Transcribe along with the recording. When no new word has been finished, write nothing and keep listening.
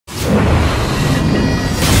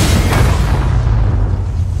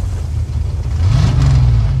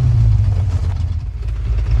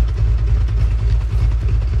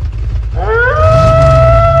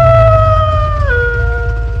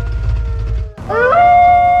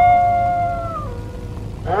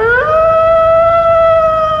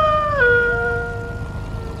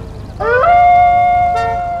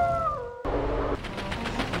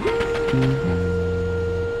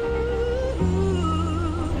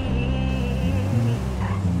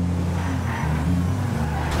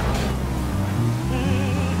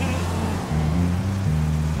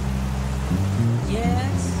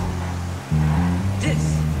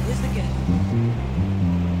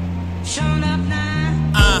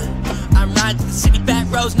I'm riding to the city back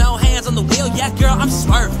roads, no hands on the wheel. Yeah, girl, I'm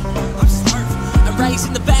swerving. I'm raised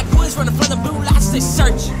in the backwoods, running from the blue lights. They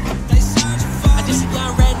searching. I'm just a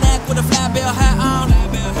young redneck with a flat bill hat on.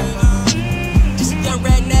 Just a young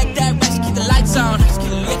redneck that raps to keep the lights on.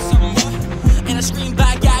 And I scream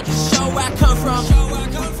by God, just show where I come from.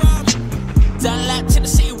 Dunlap,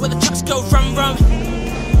 Tennessee, where the trucks go from.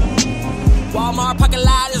 Walmart parking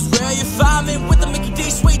lot is where you find me, with the Mickey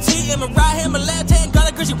D sweet tea in my right hand, my left hand got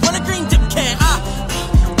a girl, she want a green dip can.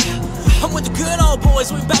 I'm with the good old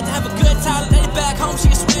boys, we back to have a good time. Lady back home, she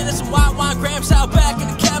is sweet as some white wine, grams out back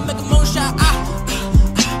in the cab, make a moonshine.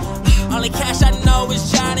 Only cash I know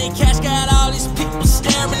is Johnny Cash, got all these people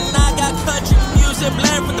staring. I got country music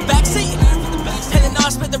blaring from the backseat, and they know I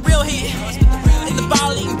spit the real heat. In the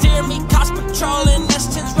ball eating deer meat, cops patrolling,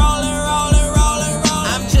 S10s rolling.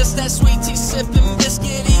 I'm just that sweet tea sipping,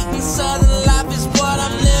 biscuit eating, southern life is what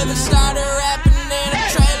I'm living. Started rapping in a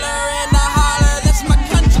trailer in the holler, that's my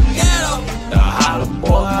country ghetto. The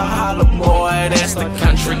holler boy, that's the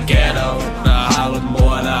country ghetto. The holler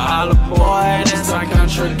boy, that's our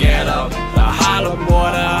country ghetto. The holler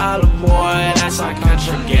boy, that's our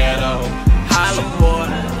country ghetto. Holler boy,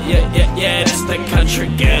 yeah, that's the country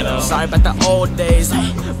ghetto. Sorry about the old days,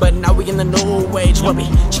 hey, but now we in the new age where we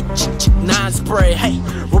non-spray, hey,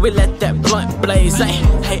 where we let that blunt blaze,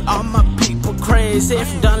 hey, all my people crazy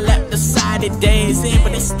from Dunlap to side of days,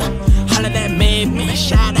 but it's the holler that made me.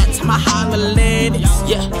 Shout out to my holler ladies,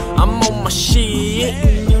 yeah, I'm on my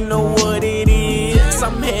shit, you know what it is.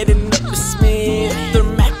 I'm heading up the Smith, they're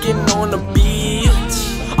macking on the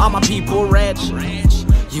beach. All my people rich,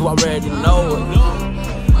 you already know it.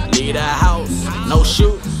 Leave the house, no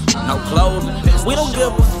shoes, no clothing. We don't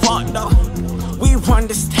give a fuck though. We run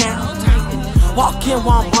this town. Walk in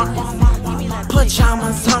Walmart,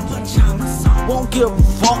 pajamas on. Won't give a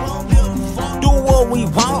fuck. Do what we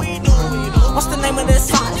want. What's the name of this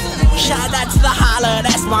song? Shout out to the holler,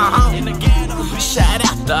 that's my home. Shout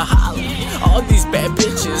out to holler. All these bad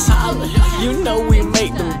bitches holler. You know we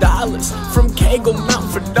make them dollars from Kegel,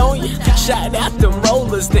 Mount Fredonia. Shout out them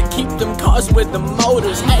rollers that keep them cars with the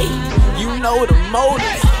motors. Hey, you know the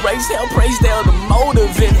motive. Praise hell, the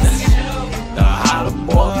motive in the holler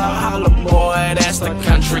boy, that's the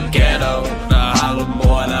country ghetto. The holler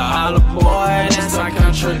boy, that's our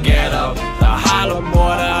country ghetto. The holler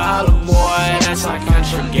boy, that's our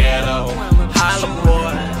country ghetto. Holler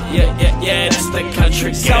boy, yeah, that's the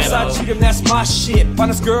country ghetto. Southside chicken, that's my shit.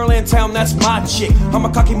 Finest girl in town, that's my chick. I'm a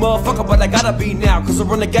cocky motherfucker, but I gotta be now, cause I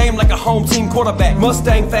run the game like a home team quarterback.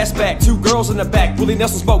 Mustang fastback, 2 girls in the back. Willie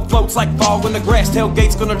Nelson smoke floats like fog in the grass.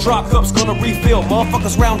 Tailgate's gonna drop, cups gonna refill.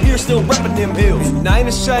 Motherfuckers round here still reppin' them hills. And I ain't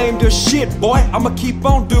ashamed of shit, boy, I'ma keep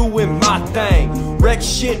on doing my thing. Wreck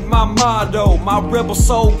shit, my motto. My rebel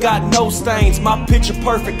soul got no stains. My picture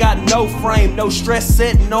perfect, got no frame. No stress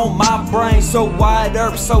sitting on my brain. So wide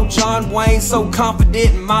up, so John Wayne. So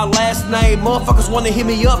confident in my last name. Motherfuckers wanna hit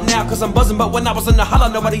me up now, cause I'm buzzing. But when I was in the holler,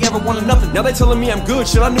 nobody ever wanted nothing. Now they telling me I'm good,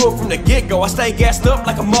 shit, I knew it from the get-go. I stay gassed up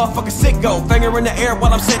like a motherfucking sicko. Finger in the air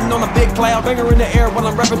while I'm sitting on a big cloud. Finger in the air while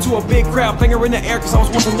I'm rapping to a big crowd. Finger in the air cause I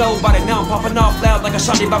was once a nobody. Now I'm popping off loud like a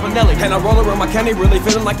shotty Babanelli. And I roll around my county really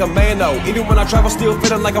feeling like a man though. Even when I travel still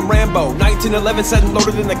feeling like I'm Rambo. 1911 setting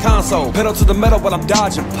loaded in the console. Pedal to the metal but I'm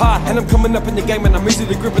dodging pot. And I'm coming up in the game and I'm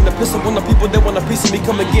easily gripping the pistol. When the people that want a piece of me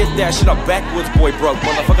come and get that shit. I'm backwoods boy broke.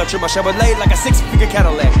 Motherfucker trip my Chevrolet like a 6-figure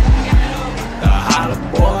Cadillac. The holler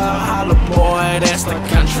boy, that's the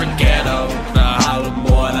country ghetto. The holler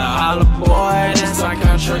boy, that's our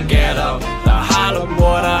country ghetto. The holler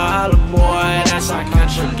boy, that's our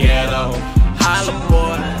country ghetto. Holler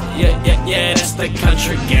boy, yeah, that's the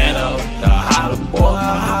country ghetto. The holler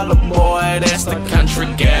boy, that's the country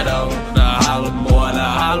ghetto. The holler boy,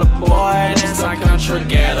 that's our country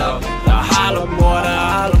ghetto. The holler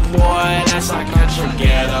boy, that's our country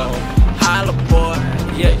ghetto. Holler boy,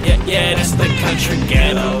 yeah, that's the country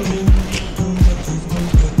ghetto.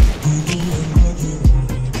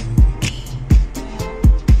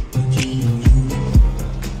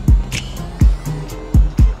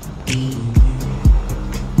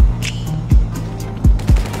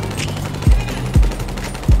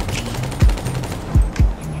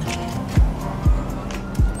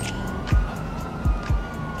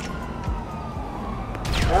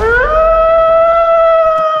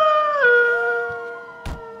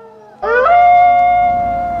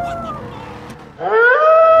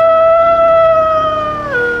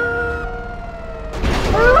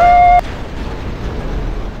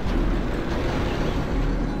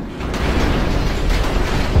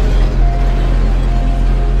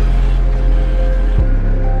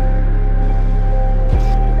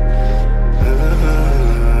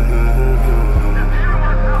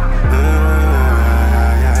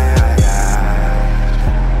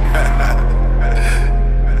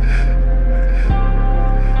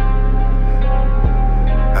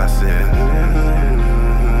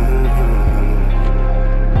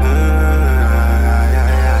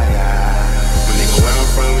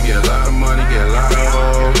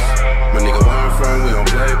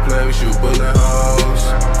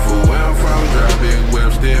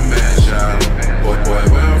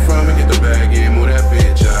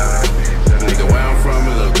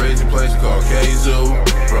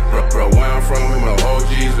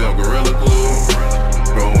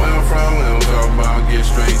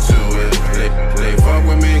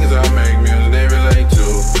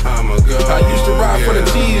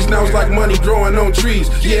 growing on trees.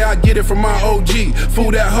 Yeah, I get it from my OG.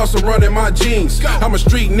 Fool that hustle running my jeans. I'm a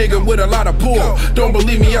street nigga with a lot of pull. Don't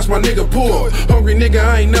believe me, ask my nigga Pull. Hungry nigga,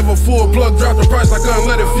 I ain't never full. Plug drop the price like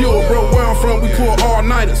unleaded fuel. Bro, where I'm from, we pull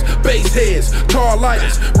all-nighters, bass heads, tall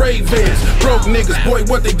lighters, rave vans. Broke niggas, boy,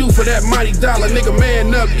 what they do for that mighty dollar. Nigga,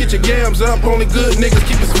 man up, get your gams up. Only good niggas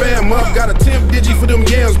keep the spam up. Got a 10 digi for them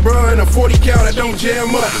yams, bro, and a 40 cal that don't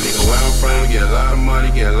jam up. Nigga, where I'm from, we get a lot of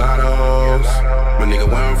money, get a lot of hoes. My nigga,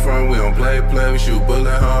 where I'm from, we don't play, we shoot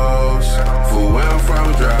bullet hoes. Fool, where I'm from,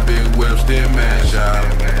 we drive big whips, then mash out.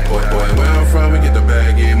 Boy, where I'm from, we get the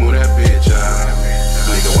bag in, move that bitch out.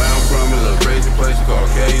 Nigga, where I'm from, a little crazy place called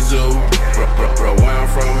K-Zoo. Bro, where I'm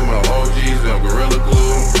from, we my OGs, we have Gorilla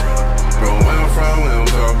Glue. Bro, where I'm from, we don't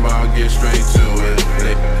talk about, get straight to it.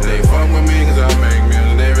 They fuck with me cause I make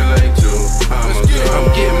music they relate to. I'm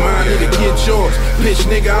getting mine, nigga, get yours. Bitch,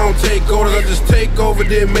 nigga, I don't take orders, I just take over,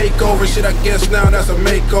 then make over. Shit, I guess now that's a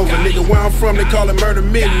makeover. Nigga, where I'm from, they call it murder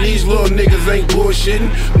midden. These little niggas ain't bullshitting.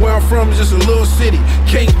 Where I'm from is just a little city.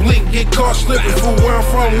 Can't blink, get caught slipping. Fool, where I'm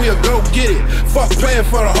from, we'll go get it. Fuck paying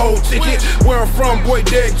for the whole ticket. Where I'm from, boy,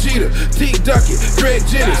 Derek Jeter, T Duckett, Greg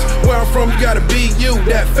Jennings. Where I'm from, you gotta be you.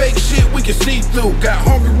 That fake shit we can see through. Got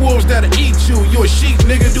hungry wolves that'll eat you. You a sheep,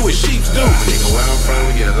 nigga, do what sheeps do. Nigga, where I'm from,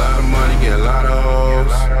 we get a lot of money, get a lot of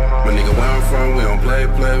hoes. My nigga, where I'm from, we don't play,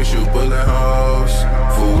 we shoot bullet hoes.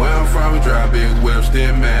 Fool, where I'm from, we drive big whips,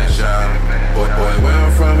 then mash out. Boy, where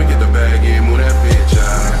I'm from, we get the bag in, move that bitch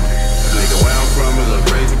out. Nigga, where I'm from, a little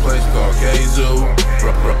crazy place called K-Zoo.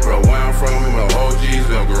 Bro, where I'm from, we my OGs,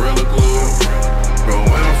 we have Gorilla